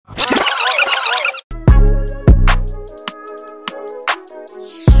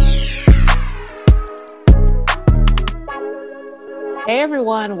Hey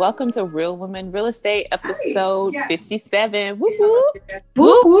everyone, welcome to Real Women Real Estate episode 57. Whoop whoop.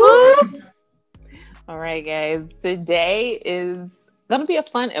 Whoop whoop. All right, guys. Today is going to be a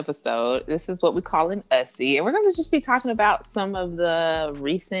fun episode. This is what we call an Ussy, and we're going to just be talking about some of the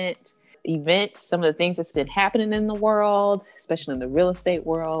recent events, some of the things that's been happening in the world, especially in the real estate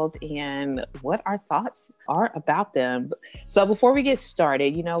world, and what our thoughts are about them. So before we get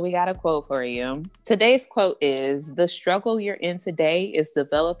started, we got a quote for you. Today's quote is, "The struggle you're in today is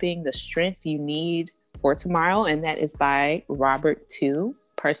developing the strength you need for tomorrow." And that is by Robert Two.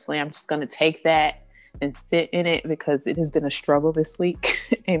 Personally, I'm just going to take that and sit in it because it has been a struggle this week.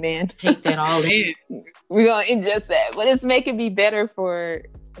 Amen. Take that all in. We're going to ingest that, but it's making me better for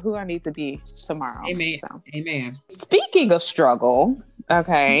who I need to be tomorrow. Amen. So. Amen. Speaking of struggle,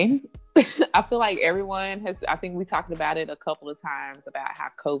 okay, I feel like everyone has, I think we talked about it a couple of times about how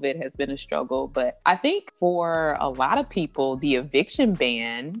COVID has been a struggle, but I think for a lot of people, the eviction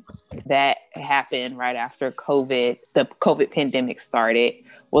ban that happened right after the COVID pandemic started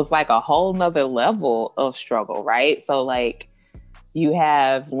was like a whole nother level of struggle, right? So like, you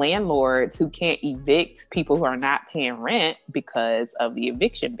have landlords who can't evict people who are not paying rent because of the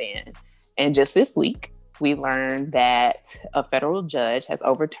eviction ban. And just this week, we learned that a federal judge has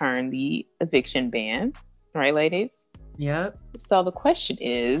overturned the eviction ban. Right, ladies? Yep. So the question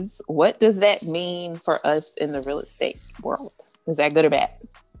is, what does that mean for us in the real estate world? Is that good or bad?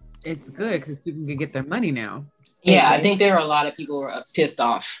 It's good because people can get their money now. Yeah, I think there are a lot of people who are pissed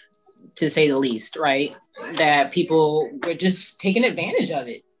off, to say the least, right? That people were just taking advantage of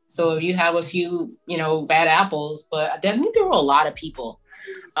it. So you have a few, bad apples, but I think there were a lot of people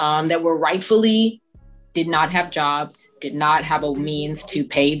that were rightfully did not have jobs, did not have a means to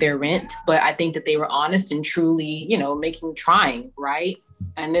pay their rent. But I think that they were honest and truly, trying, right?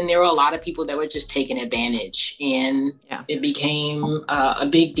 And then there were a lot of people that were just taking advantage, and it became a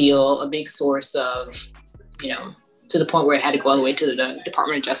big deal, a big source of, to the point where it had to go all the way to the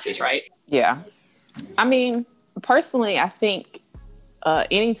Department of Justice, right? Yeah. I mean, personally, I think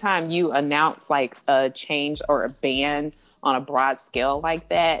anytime you announce like a change or a ban on a broad scale like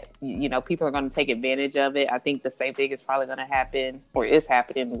that, people are going to take advantage of it. I think the same thing is probably going to happen or is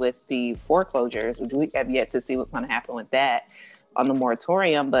happening with the foreclosures. We have yet to see what's going to happen with that on the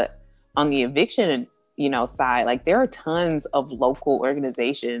moratorium. But on the eviction, side, like there are tons of local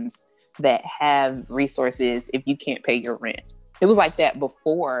organizations that have resources if you can't pay your rent. It was like that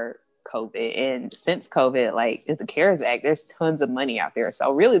before COVID, and since COVID, like the CARES Act, there's tons of money out there.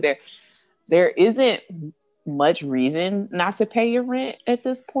 So really there isn't much reason not to pay your rent at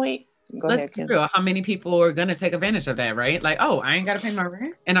this point. Let's be real. How many people are going to take advantage of that, right? Like, oh, I ain't got to pay my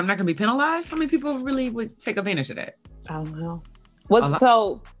rent and I'm not going to be penalized. How many people really would take advantage of that? I don't know.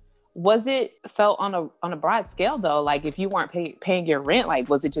 Was it so on a broad scale though? Like if you weren't paying your rent, like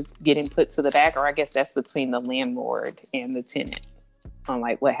was it just getting put to the back? Or I guess that's between the landlord and the tenant on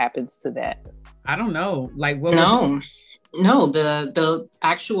like what happens to that. I don't know. Like No, the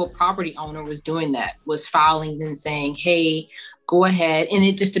actual property owner was doing that, was filing and saying, hey, go ahead. And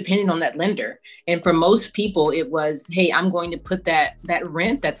it just depended on that lender. And for most people, it was, hey, I'm going to put that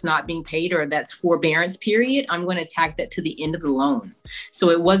rent that's not being paid or that's forbearance period, I'm going to tack that to the end of the loan. So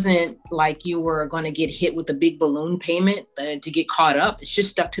it wasn't like you were going to get hit with a big balloon payment to get caught up. It's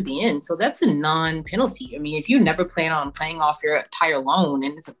just stuck to the end. So that's a non-penalty. I mean, if you never plan on paying off your entire loan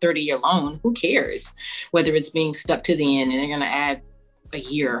and it's a 30-year loan, who cares whether it's being stuck to the end and they're going to add a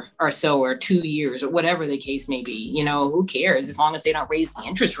year or so or 2 years or whatever the case may be, who cares? As long as they don't raise the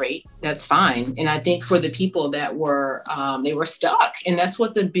interest rate, that's fine. And I think for the people that were, they were stuck, and that's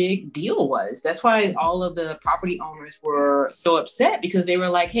what the big deal was. That's why all of the property owners were so upset, because they were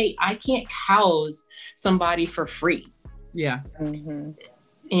like, hey, I can't house somebody for free. Yeah. Mm-hmm.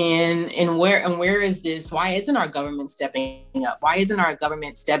 And where is this? Why isn't our government stepping up? Why isn't our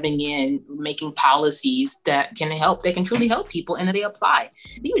government stepping in, making policies that can truly help people and that they apply?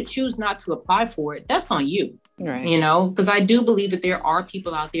 If you would choose not to apply for it, that's on you, right? Because I do believe that there are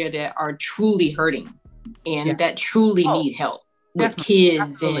people out there that are truly hurting and that truly need help with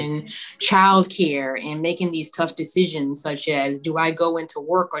kids and childcare and making these tough decisions, such as, do I go into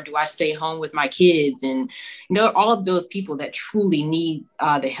work or do I stay home with my kids? And all of those people that truly need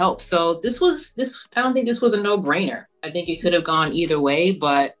the help. So I don't think this was a no-brainer. I think it could have gone either way,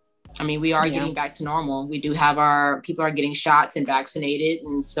 but I mean, we are getting back to normal. We do have people are getting shots and vaccinated.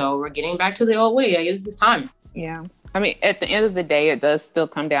 And so we're getting back to the old way. I guess it's time. Yeah. I mean, at the end of the day, it does still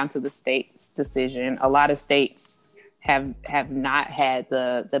come down to the state's decision. A lot of states have not had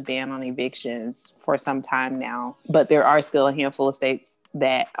the ban on evictions for some time now, but there are still a handful of states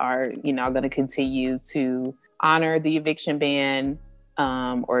that are, going to continue to honor the eviction ban.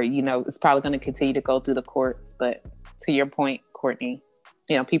 or, you know, it's probably going to continue to go through the courts. But to your point, Courtney,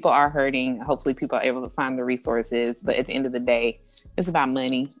 you know, people are hurting. Hopefully people are able to find the resources. But at the end of the day, it's about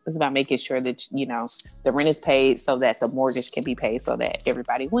money. It's about making sure that, you know, the rent is paid so that the mortgage can be paid so that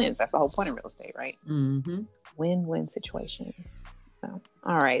everybody wins. That's the whole point of real estate, right? Mm-hmm. Win-win situations. So,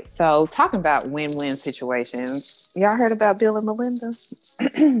 all right. So talking about win-win situations, y'all heard about Bill and Melinda?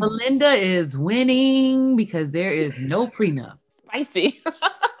 Melinda is winning because there is no prenup. Spicy.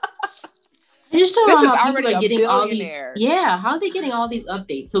 I just don't Sis know is how people already are a getting all these. billionaire. Yeah, how are they getting all these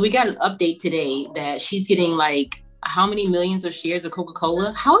updates? So we got an update today that she's getting like how many millions of shares of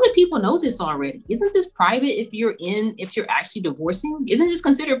Coca-Cola? How do people know this already? Isn't this private if you're actually divorcing? Isn't this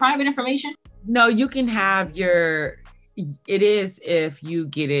considered private information? No, you can have it is if you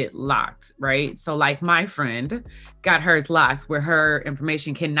get it locked, right? So like my friend got hers locked where her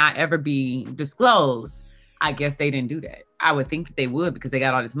information cannot ever be disclosed. I guess they didn't do that. I would think that they would because they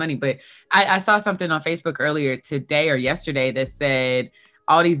got all this money. But I saw something on Facebook earlier today or yesterday that said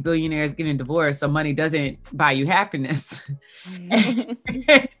all these billionaires getting divorced, so money doesn't buy you happiness. And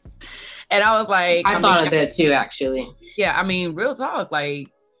I was like, I thought of that too, actually. Yeah, I mean, real talk. Like,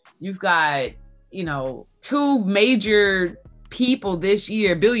 you've got, you know, 2 major people this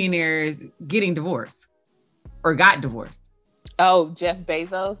year, billionaires, getting divorced or got divorced. Oh, Jeff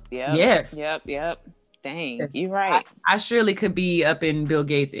Bezos. Yeah. Yes. Yep. Dang, you're right. I surely could be up in Bill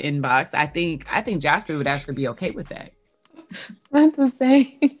Gates' inbox. I think Jasper would actually be okay with that. I'm to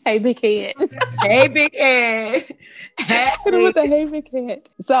say, hey, big head. Hey, big head. Hit him with a hey, big head.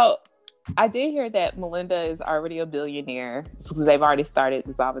 So I did hear that Melinda is already a billionaire because they've already started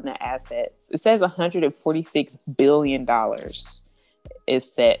dissolving their assets. It says $146 billion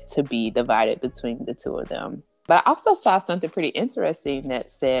is set to be divided between the two of them. But I also saw something pretty interesting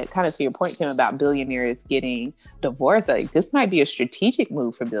that said, kind of to your point, Kim, about billionaires getting divorced. Like, this might be a strategic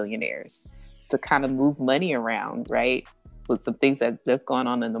move for billionaires to kind of move money around, right? With some things that's going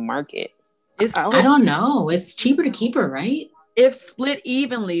on in the market. I don't know. It's cheaper to keep her, right? If split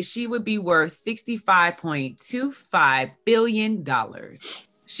evenly, she would be worth $65.25 billion.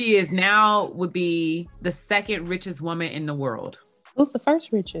 She is would be the second richest woman in the world. Who's the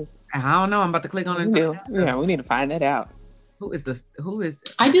first richest? I don't know. I'm about to click on it. Yeah, we need to find that out. Who is this?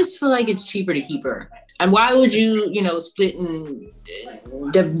 I just feel like it's cheaper to keep her. And why would you, split and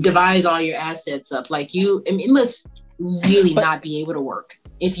devise all your assets up? Like it must really not be able to work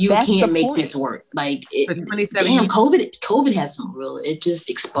if you can't make this work. Like, damn, COVID has it just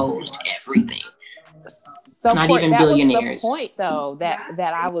exposed everything. So not even billionaires. Was the point, though, that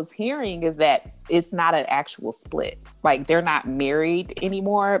I was hearing is that it's not an actual split. Like, they're not married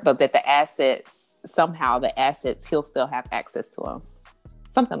anymore, but that the assets, he'll still have access to them.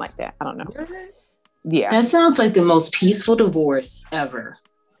 Something like that. I don't know. Yeah. That sounds like the most peaceful divorce ever.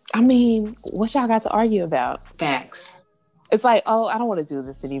 I mean, what y'all got to argue about? Facts. It's like, oh, I don't want to do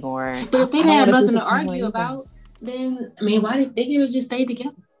this anymore. But if they didn't have nothing to argue about, then, I mean, why they could have just stayed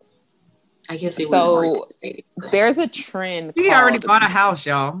together? I guess it so there's a trend. She already bought a house,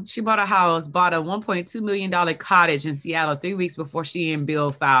 y'all. She bought a $1.2 million cottage in Seattle 3 weeks before she and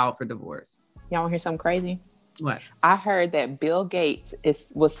Bill filed for divorce. Y'all want to hear something crazy? What? I heard that Bill Gates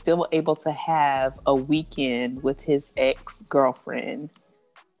was still able to have a weekend with his ex-girlfriend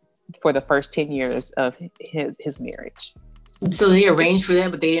for the first 10 years of his marriage. So they arranged for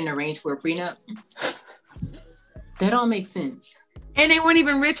that, but they didn't arrange for a prenup? That all makes sense. And they weren't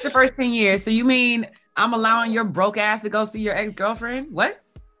even rich the first 10 years. So you mean I'm allowing your broke ass to go see your ex-girlfriend? What?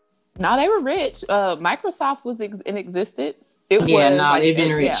 No, they were rich. Microsoft was in existence. They've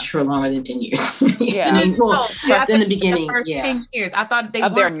been rich for longer than 10 years. Yeah. I mean, in the beginning, the first 10 years. I thought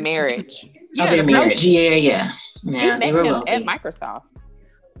of their marriage. Yeah, their marriage. Yeah. They were wealthy. At Microsoft.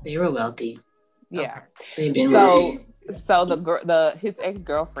 They were wealthy. Yeah. They've been so his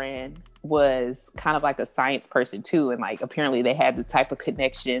ex-girlfriend was kind of like a science person too, and like apparently they had the type of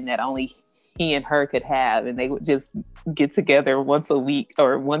connection that only he and her could have, and they would just get together once a week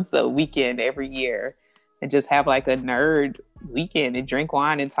or once a weekend every year and just have like a nerd weekend and drink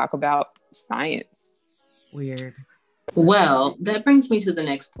wine and talk about science. Weird. Well, that brings me to the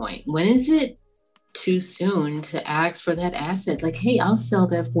next point. When is it too soon to ask for that asset? Like, hey, I'll sell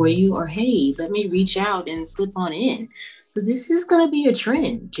that for you, or hey, let me reach out and slip on in. Because this is going to be a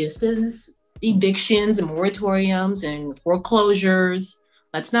trend, just as evictions and moratoriums and foreclosures.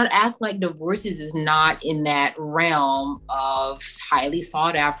 Let's not act like divorces is not in that realm of highly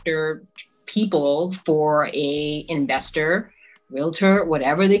sought after people for a investor, realtor,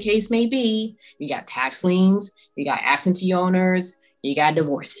 whatever the case may be. You got tax liens, you got absentee owners, you got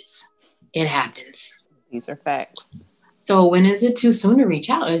divorces. It happens. These are facts. So when is it too soon to reach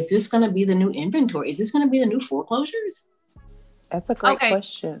out? Is this going to be the new inventory? Is this going to be the new foreclosures? That's a great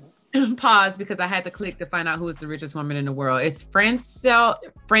question. Pause, because I had to click to find out who is the richest woman in the world. It's Frances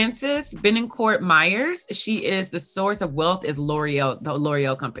Benincourt Myers. She is the source of wealth is L'Oreal, the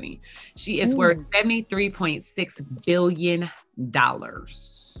L'Oreal company. She is worth $73.6 billion.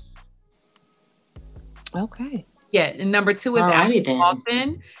 Okay. Yeah, and number 2 is Ashley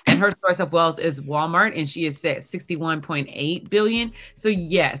Lawson, and her source of wealth is Walmart, and she is at $61.8 billion. So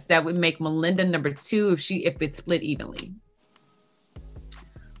yes, that would make Melinda number 2 if it's split evenly.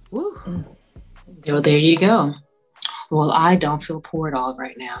 Woo. Well, there you go. Well, I don't feel poor at all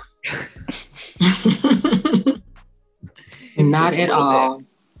right now. Not at all.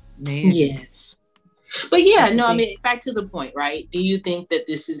 Man. Yes. But yeah, no, I mean, back to the point, right? Do you think that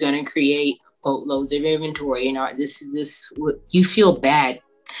this is going to create boatloads of inventory? You know, you feel bad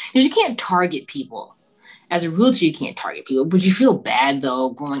because you can't target people. As a realtor, you can't target people, but you feel bad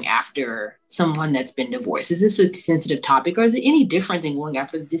though going after someone that's been divorced. Is this a sensitive topic, or is it any different than going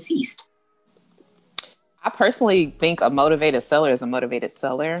after the deceased? I personally think a motivated seller is a motivated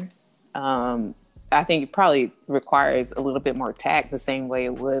seller. I think it probably requires a little bit more tact, the same way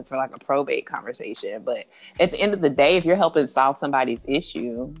it would for like a probate conversation. But at the end of the day, if you're helping solve somebody's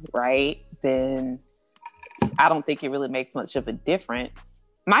issue, right, then I don't think it really makes much of a difference.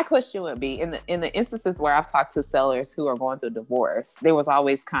 My question would be, in the instances where I've talked to sellers who are going through divorce, there was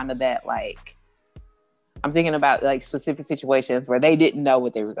always kind of that, like, I'm thinking about like specific situations where they didn't know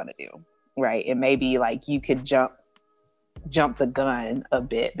what they were going to do, right? And maybe like you could jump the gun a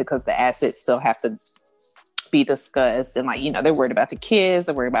bit because the assets still have to be discussed. And like, you know, they're worried about the kids,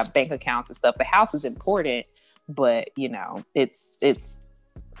 they're worried about bank accounts and stuff. The house is important, but you know, it's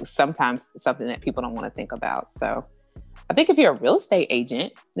sometimes something that people don't want to think about. So I think if you're a real estate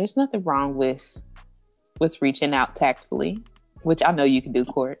agent, there's nothing wrong with reaching out tactfully, which I know you can do,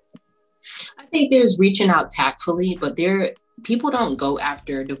 Court. I think there's reaching out tactfully, but people don't go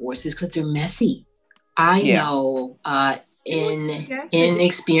after divorces because they're messy. I know in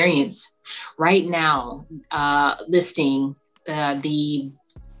experience right now, listing the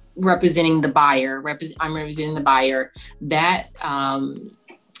representing the buyer, I'm representing the buyer, that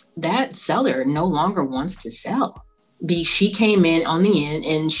seller no longer wants to sell. She came in on the end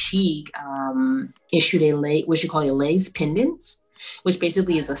and she issued what you call a legs pendants, which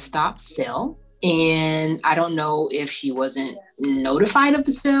basically is a stop sell. And I don't know if she wasn't notified of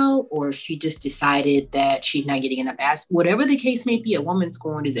the sale or if she just decided that she's not getting enough ads. Whatever the case may be, a woman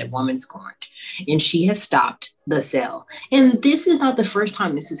scorned is a woman scorned. And she has stopped the sale. And this is not the first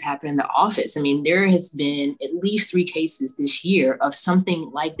time this has happened in the office. I mean, there has been at least 3 cases this year of something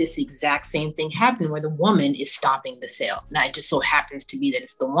like this exact same thing happening where the woman is stopping the sale. Now, it just so happens to be that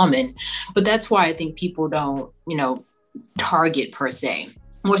it's the woman. But that's why I think people don't, target per se.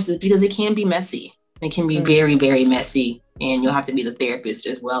 Because it can be messy. It can be very, very messy. And you'll have to be the therapist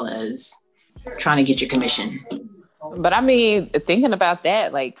as well as trying to get your commission. But I mean, thinking about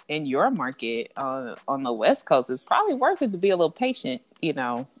that, like in your market on the West Coast, it's probably worth it to be a little patient.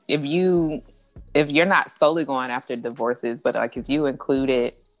 If you're not solely going after divorces, but like if you include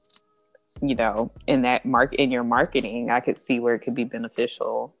it, in that in your marketing, I could see where it could be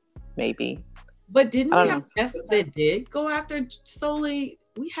beneficial, maybe. But didn't we have guests that did go after solely?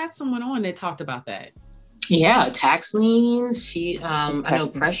 We had someone on that talked about that. Yeah, tax liens. I know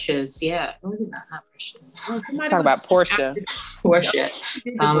Precious. Yeah, was it not Precious? Talk about Portia. Portia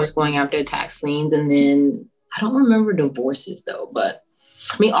was going after tax liens, and then I don't remember divorces though. But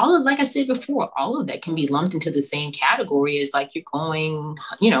I mean, like I said before, all of that can be lumped into the same category as like you're going,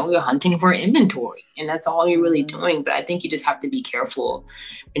 you're hunting for inventory, and that's all you're really doing. But I think you just have to be careful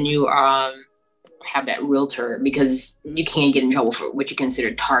when you have that realtor, because you can't get in trouble for what you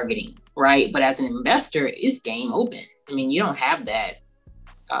consider targeting, right? But as an investor, it's game open. I mean, you don't have that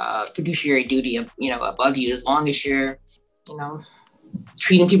fiduciary duty of above you, as long as you're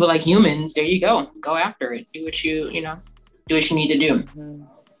treating people like humans. There you go after it, do what you need to do. Mm-hmm.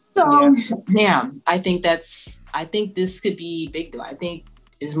 So I think this could be big though. I think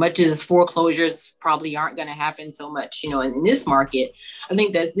as much as foreclosures probably aren't going to happen so much, in this market, I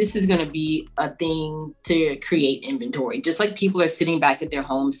think that this is going to be a thing to create inventory. Just like people are sitting back at their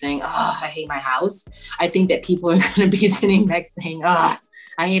home saying, "Oh, I hate my house." I think that people are going to be sitting back saying, "Oh,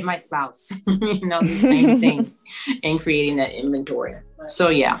 I hate my spouse." The same thing, and creating that inventory. So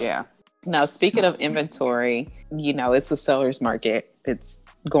yeah. Yeah. Now, speaking of inventory, it's a seller's market. it's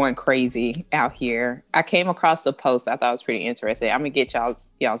going crazy out here. I came across the post. I thought it was pretty interesting. I'm gonna get y'all's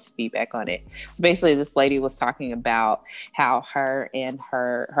feedback on it. So basically, this lady was talking about how her and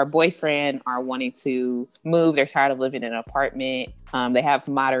her boyfriend are wanting to move. They're tired of living in an apartment. They have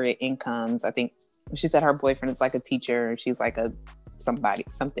moderate incomes. I think she said her boyfriend is like a teacher. She's like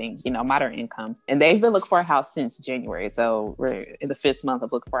something, moderate income. And they've been looking for a house since January. So we're in the 5th month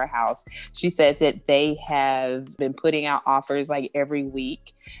of looking for a house. She said that they have been putting out offers like every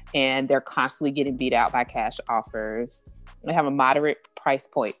week, and they're constantly getting beat out by cash offers. They have a moderate price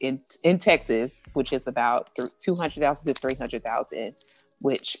point in Texas, which is about $200,000 to $300,000,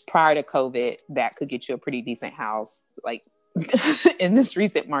 which prior to COVID, that could get you a pretty decent house. Like, in this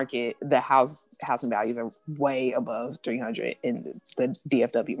recent market, the housing values are way above 300 in the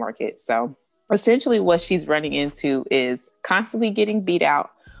DFW market. So essentially what she's running into is constantly getting beat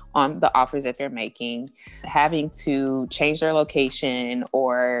out on the offers that they're making, having to change their location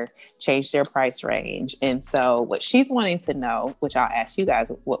or change their price range. And so what she's wanting to know, which I'll ask you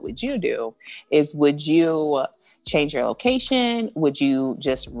guys, what would you do, is would you change your location? Would you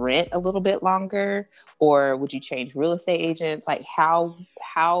just rent a little bit longer? Or would you change real estate agents? Like how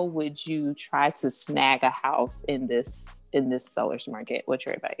would you try to snag a house in this seller's market? What's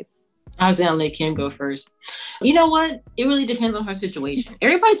your advice? I was gonna let Kim go first. You know what? It really depends on her situation.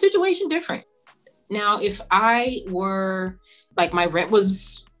 Everybody's situation different. Now, if I were like my rent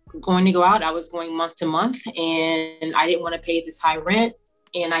was going to go out, I was going month to month, and I didn't want to pay this high rent,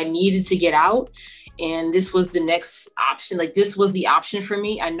 and I needed to get out. And this was the next option. Like this was the option for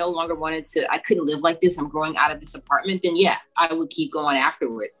me. I no longer I couldn't live like this. I'm growing out of this apartment. Then yeah, I would keep going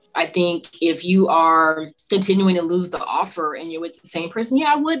afterward. I think if you are continuing to lose the offer and you're with the same person,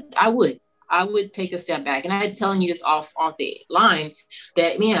 yeah, I would take a step back. And I'm telling you this off the line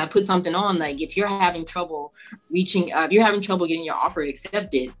that, man, I put something on, like if you're having trouble getting your offer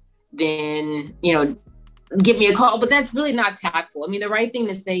accepted, then, give me a call. But that's really not tactful. I mean, the right thing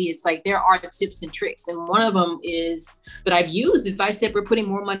to say is like, there are tips and tricks. And one of them is that I've used is I said, we're putting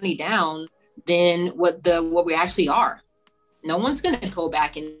more money down than what we actually are. No one's going to go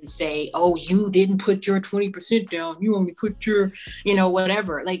back and say, oh, you didn't put your 20% down. You only put your,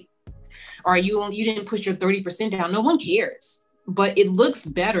 whatever. Like, or you didn't put your 30% down. No one cares. But it looks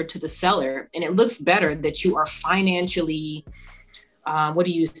better to the seller, and it looks better that you are financially,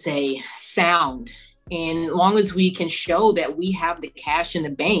 sound. And as long as we can show that we have the cash in the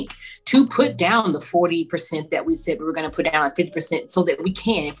bank to put down the 40% that we said we were going to put down at 50% so that we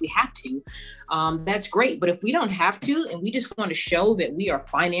can, if we have to, that's great. But if we don't have to, and we just want to show that we are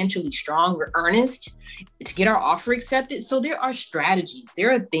financially strong, we're earnest to get our offer accepted. So there are strategies.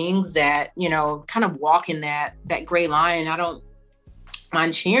 There are things that, kind of walk in that gray line. I don't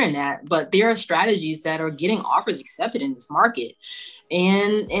mind sharing that, but there are strategies that are getting offers accepted in this market.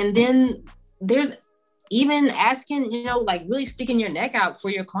 And then there's even asking, like really sticking your neck out for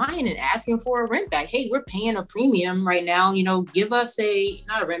your client and asking for a rent back. Hey, we're paying a premium right now. Give us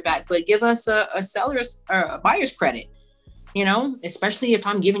not a rent back, but give us a seller's or a buyer's credit. Especially if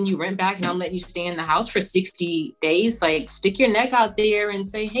I'm giving you rent back and I'm letting you stay in the house for 60 days, like stick your neck out there and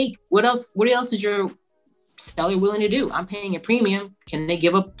say, hey, what else is your seller willing to do? I'm paying a premium. Can they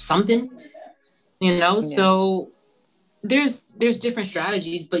give up something? Yeah. So there's different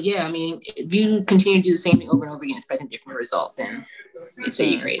strategies, but yeah, I mean, if you continue to do the same thing over and over again, expecting a different result, then they say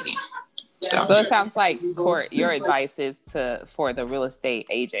you're crazy. So it sounds like, Court, your advice is for the real estate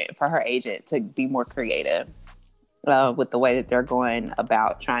agent, for her agent to be more creative with the way that they're going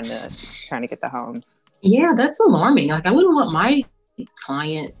about trying to get the homes. Yeah, that's alarming. Like I wouldn't want my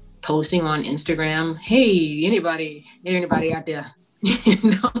client posting on Instagram, hey, anybody out there?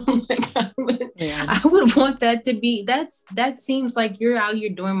 I would want that to be, that seems like you're out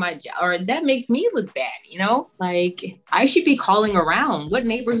here doing my job, or that makes me look bad, like I should be calling around. What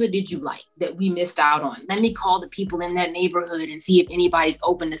neighborhood did you like that we missed out on? Let me call the people in that neighborhood and see if anybody's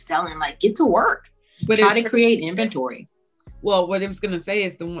open to selling. Like get to work, but try to create inventory. Well, what I was going to say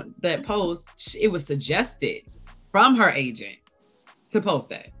is the one that post, it was suggested from her agent to post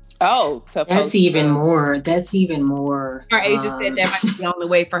that. Oh, that's even more. Her agent said that might be the only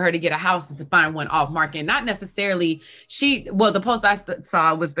way for her to get a house is to find one off market. Not necessarily the post I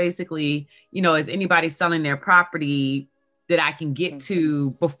saw was basically, is anybody selling their property that I can get to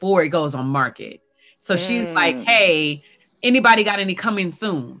before it goes on market? So she's like, hey, anybody got any coming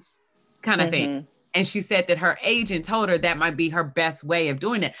soons kind of thing. And she said that her agent told her that might be her best way of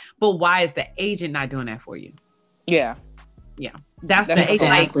doing it. But why is the agent not doing that for you? Yeah. Yeah. That's the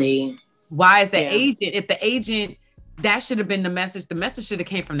exactly. Like, why is the agent? If the agent, that should have been the message. The message should have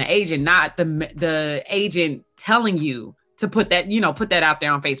came from the agent, not the agent telling you to put that out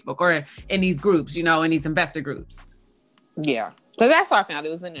there on Facebook or in these groups, in these investor groups. Yeah. Because that's how I found it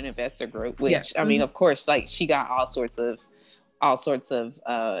was in an investor group, which I mean, of course, like she got all sorts of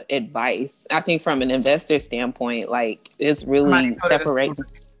advice. I think from an investor standpoint, like it's really separating.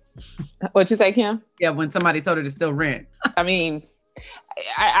 What you say, Kim? Yeah, when somebody told her to still rent. I mean,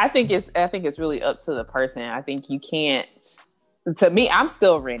 I think it's really up to the person. I think you can't. To me, I'm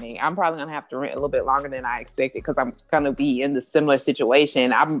still renting. I'm probably gonna have to rent a little bit longer than I expected because I'm gonna be in the similar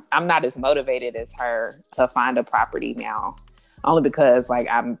situation. I'm not as motivated as her to find a property now, only because like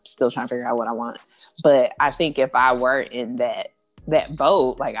I'm still trying to figure out what I want. But I think if I were in that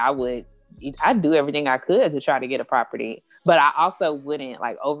boat, like I'd do everything I could to try to get a property. But I also wouldn't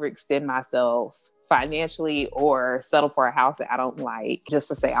like overextend myself financially or settle for a house that I don't like just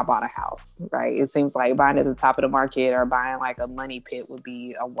to say I bought a house, right? It seems like buying at the top of the market or buying like a money pit would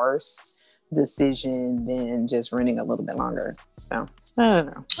be a worse decision than just renting a little bit longer. So I don't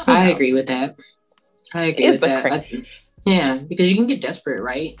know. I agree with that. Yeah, because you can get desperate,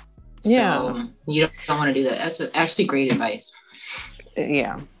 right? Yeah. So you don't want to do that. That's actually great advice.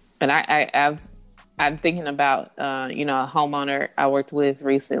 Yeah. And I'm thinking about, a homeowner I worked with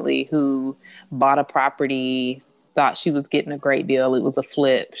recently who bought a property, thought she was getting a great deal. It was a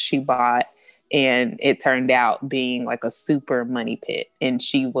flip she bought, and it turned out being like a super money pit. And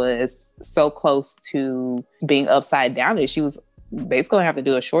she was so close to being upside down that she was basically going to have to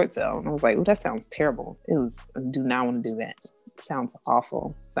do a short sale. And I was like, oh, that sounds terrible. I do not want to do that. It sounds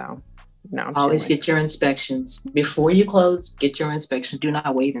awful. So no, always get your inspections before you close. Get your inspections. Do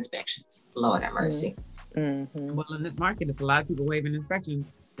not waive inspections. Lord have mercy. Mm-hmm. Well, in this market, it's a lot of people waiving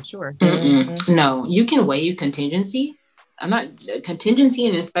inspections for sure. Mm-hmm. No, you can waive contingency. Contingency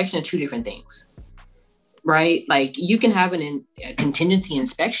and inspection are two different things, right? Like you can have a contingency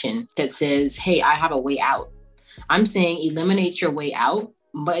inspection that says, "Hey, I have a way out." I'm saying eliminate your way out,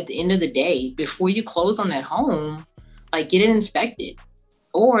 but at the end of the day, before you close on that home, like get it inspected.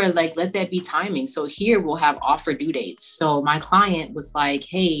 Or like, let that be timing. So here we'll have offer due dates. So my client was like,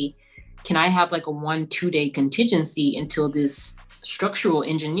 hey, can I have like a 1-2 day contingency until this structural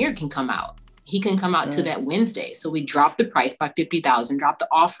engineer can come out? He can come out to that Wednesday. So we dropped the price by $50,000, dropped the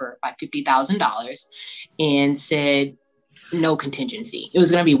offer by $50,000 and said no contingency. It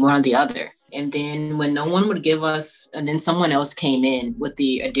was going to be one or the other. And then when no one would give us, and then someone else came in with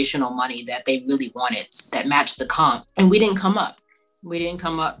the additional money that they really wanted that matched the comp, and we didn't come up. We didn't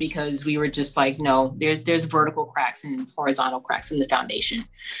come up because we were just like, no, there's vertical cracks and horizontal cracks in the foundation.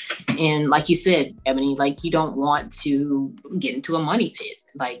 And like you said, Ebony, like you don't want to get into a money pit.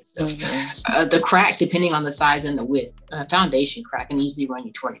 Like the crack, depending on the size and the width, foundation crack can easily run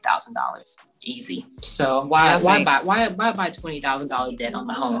you $20,000 easy. So why buy $20,000 debt on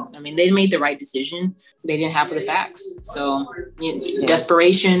the home? I mean, they made the right decision. They didn't have the facts. So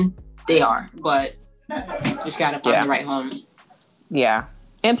desperation, they are, but just got to find the right home. Yeah.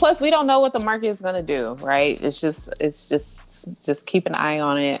 And plus we don't know what the market is going to do, right? It's just keep an eye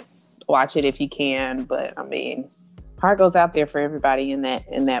on it, watch it if you can. But I mean, heart goes out there for everybody in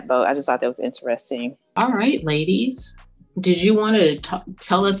that boat. I just thought that was interesting. All right, ladies. Did you want to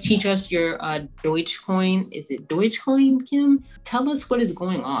teach us your Dogecoin? Is it Dogecoin, Kim? Tell us what is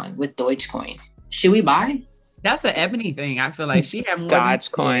going on with Dogecoin. Should we buy? That's an Ebony thing. I feel like she had more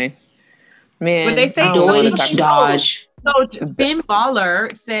Dogecoin. Man, when they say Doge. So Ben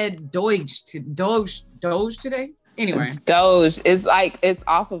Baller said Doge today. Anyway, it's Doge. It's like it's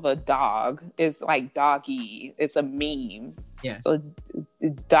off of a dog. It's like doggy. It's a meme. Yeah. So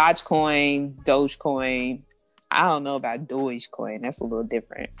Dogecoin, Dogecoin. I don't know about Dogecoin. That's a little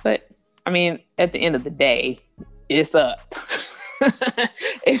different. But I mean, at the end of the day, it's up.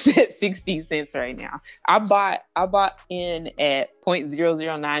 It's at 60 cents right now. I bought in at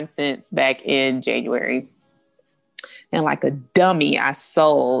 0.009 cents back in January. And like a dummy, I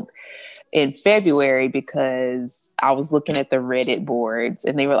sold in February because I was looking at the Reddit boards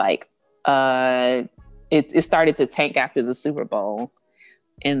and they were like, it started to tank after the Super Bowl.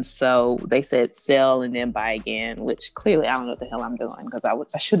 And so they said sell and then buy again, which clearly I don't know what the hell I'm doing because I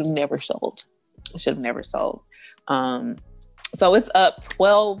should have never sold. So it's up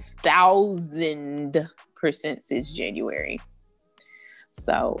 12,000% since January.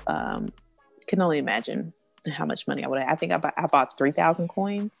 So can only imagine how much money I would have. I think I bought 3,000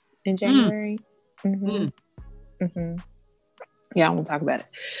 coins in January. Yeah, I won't talk about it.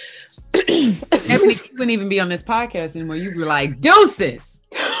 Ebony, you wouldn't even be on this podcast anymore. You were like, deuces.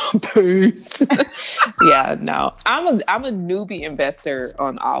 Peace. Yeah, no, I'm a newbie investor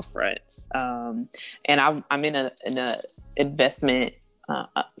on all fronts, and I'm in a investment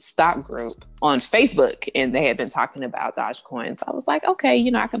stock group on Facebook, and they had been talking about Dogecoin. So I was like, okay,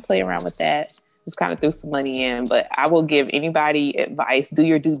 you know, I can play around with that. Just kind of threw some money in, but I will give anybody advice. Do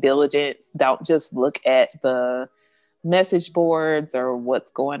your due diligence. Don't just look at the message boards or what's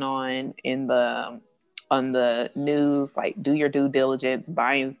going on on the news. Like, do your due diligence,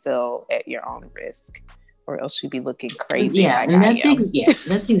 buy and sell at your own risk, or else you'd be looking crazy. Yeah, and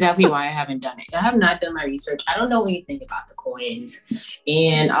that's exactly why I haven't done it. I have not done my research. I don't know anything about the coins,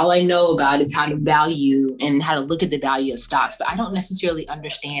 and all I know about is how to value and how to look at the value of stocks, but I don't necessarily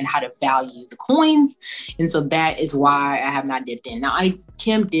understand how to value the coins, and so that is why I have not dipped in. Now,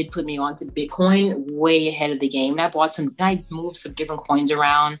 Kim did put me onto Bitcoin way ahead of the game, and I moved some different coins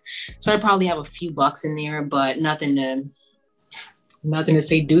around, so I probably have a few bucks in there, but nothing to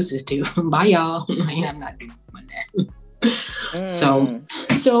say deuces to. Bye, y'all. I'm not doing that.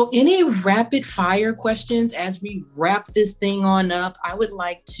 So any rapid fire questions as we wrap this thing on up? I would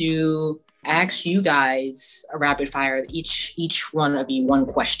like to ask you guys a rapid fire, each one of you one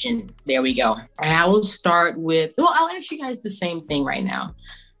question. There we go. And I will start with, I'll ask you guys the same thing right now.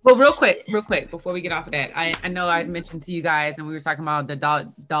 Well, real quick, before we get off of that, I know I mentioned to you guys, and we were talking about the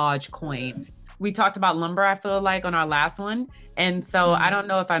Dogecoin. We talked about lumber, I feel like, on our last one. And so I don't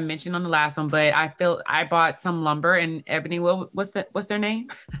know if I mentioned on the last one, but I bought some lumber, and Ebony, what's their name?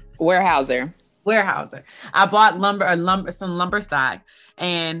 Weyerhaeuser. I bought some lumber stock,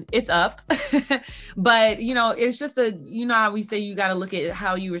 and it's up. But, you know, it's just how we say you got to look at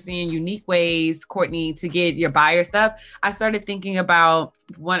how you were saying unique ways, Courtney, to get your buyer stuff. I started thinking about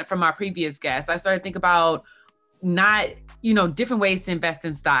one from our previous guest. I started thinking about different ways to invest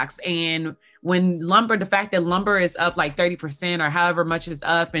in stocks. And when the fact that lumber is up like 30% or however much is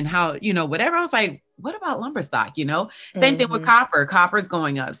up, and how, whatever, I was like, what about lumber stock? Same thing with copper's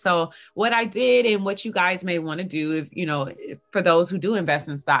going up. So what I did, and what you guys may want to do, if for those who do invest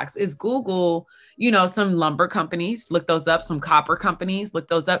in stocks, is Google, some lumber companies, look those up, some copper companies, look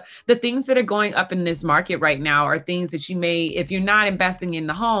those up. The things that are going up in this market right now are things that you may, if you're not investing in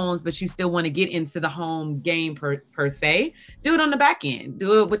the homes, but you still want to get into the home game per se, do it on the back end,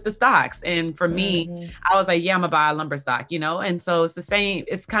 do it with the stocks. And for me, I was like, yeah, I'm gonna buy a lumber stock, and so it's the same.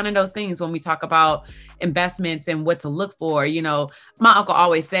 It's kind of those things when we talk about investments and what to look for. My uncle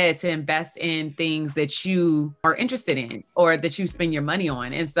always said to invest in things that you are interested in or that you spend your money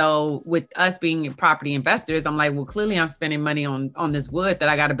on. And so with us being property investors, I'm like, well, clearly I'm spending money on this wood that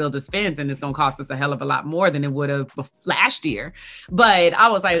I got to build this fence, and it's going to cost us a hell of a lot more than it would have last year. But I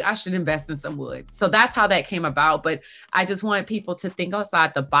was like, I should invest in some wood. So that's how that came about. But I just want people to think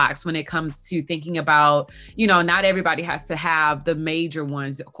outside the box when it comes to thinking about, not everybody has to have the major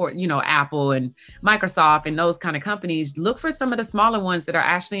ones, of course, Apple and Microsoft and those kind of companies. Look for some of the smaller ones that are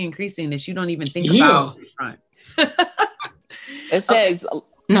actually increasing that you don't even think about. It says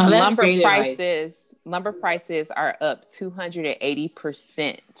no, lumber prices are up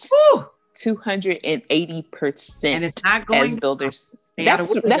 280%. 280%. And it's not going as builders.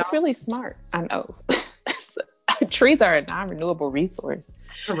 That's really smart. I know. Trees are a non-renewable resource.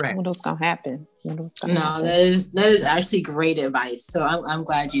 Correct. What's gonna happen? That is actually great advice. So I'm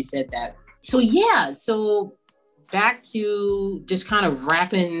glad you said that. So back to just kind of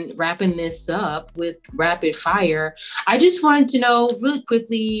wrapping this up with rapid fire. I just wanted to know really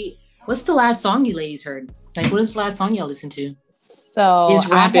quickly, what's the last song you ladies heard? Like, what is the last song y'all listened to? So it's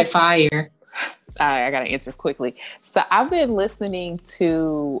rapid fire. I gotta answer quickly. So I've been listening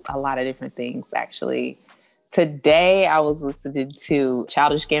to a lot of different things, actually. Today I was listening to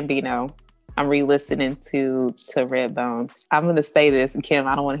Childish Gambino. I'm re-listening to Redbone. I'm gonna say this, and Kim,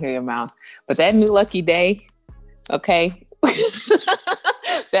 I don't want to hear your mouth, but that new Lucky Day, okay?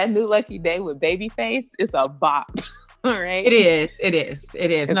 That new Lucky Day with Babyface is a bop. All right. It is.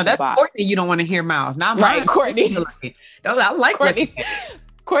 It's no, that's Courtney. You don't want to hear mouth. Not mine. Right, Courtney. I like Courtney.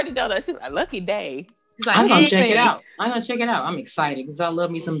 Courtney, no, that's a Lucky Day. Like, I'm gonna check it out. I'm excited because I love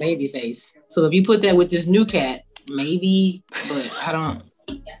me some Babyface. So if you put that with this new cat, maybe, but I don't.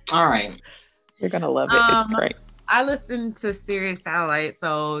 All right. You're gonna love it. It's great. I listened to Sirius Satellite.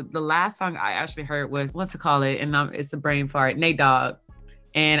 So the last song I actually heard was, what's it called? And it's a brain fart, Nate Dogg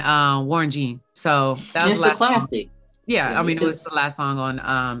and Warren G. So that was a classic. Song. Yeah, I mean, it was the last song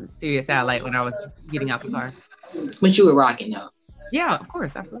on Sirius Satellite when I was getting out the car. But you were rocking though. Yeah, of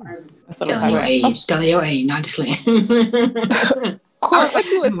course, absolutely. Tell your age. Tell your age, not just playing. Court, what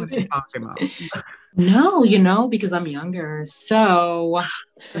you listening to? No, because I'm younger. So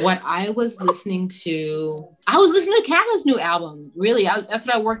what I was listening to Khaled's new album. Really, that's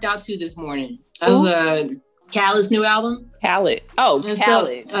what I worked out to this morning. That was Khaled's new album. Khaled. Oh,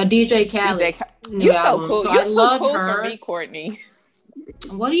 Khaled. So, DJ Khaled. You're so cool. So You're I love cool her. for me, Courtney.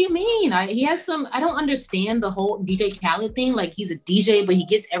 What do you mean? He has some. I don't understand the whole DJ Khaled thing. Like he's a DJ, but he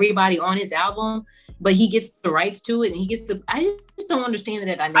gets everybody on his album, but he gets the rights to it, and he gets the. I just don't understand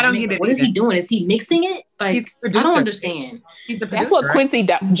that dynamic. I don't get it. What is he doing? Is he mixing it? Like I don't understand. He's the That's what Quincy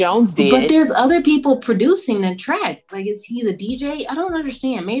Jones did. But there's other people producing the track. Like is he the DJ? I don't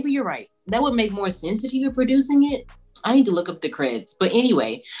understand. Maybe you're right. That would make more sense if he were producing it. I need to look up the creds. But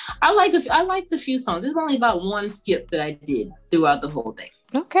anyway, I like the few songs. There's only about one skip that I did throughout the whole thing.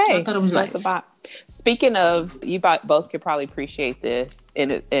 Okay. I thought it was nice. Speaking of, you both could probably appreciate this,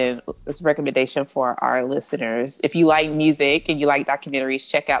 and it's a recommendation for our listeners. If you like music and you like documentaries,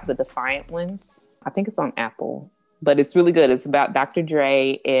 check out The Defiant Ones. I think it's on Apple, but it's really good. It's about Dr.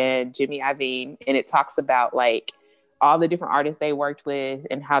 Dre and Jimmy Iovine, and it talks about like all the different artists they worked with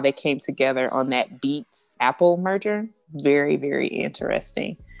and how they came together on that Beats Apple merger. Very, very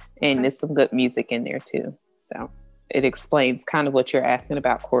interesting. And there's some good music in there too. So it explains kind of what you're asking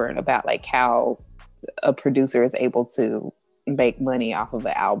about, Corin, about like how a producer is able to make money off of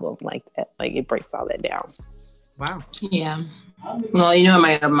an album like that. Like it breaks all that down. Wow. Yeah. Well, you know,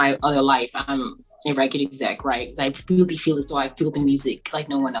 in my other life, I'm a record exec, right? I really feel as though I feel the music like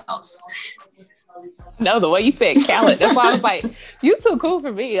no one else. No, the way you said Khaled, that's why I was like, you too cool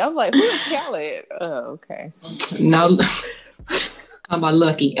for me. I was like, who's Khaled? Oh, okay. No, I'm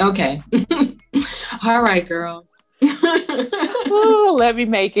lucky. Okay. All right, girl. Oh, let me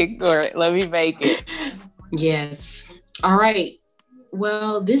make it, Corin. Let me make it. Yes. All right.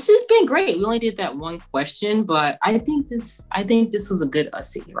 Well, this has been great. We only did that one question, but I think this was a good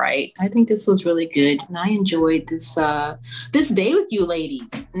ussy, right? I think this was really good, and I enjoyed this day with you,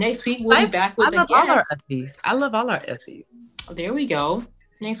 ladies. Next week we'll be back with a guest. I love all our ussies. There we go.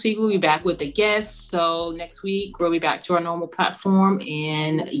 Next week we'll be back with a guest. So next week we'll be back to our normal platform,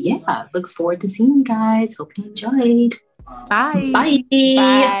 and yeah, look forward to seeing you guys. Hope you enjoyed. Bye. Bye.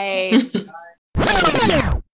 Bye.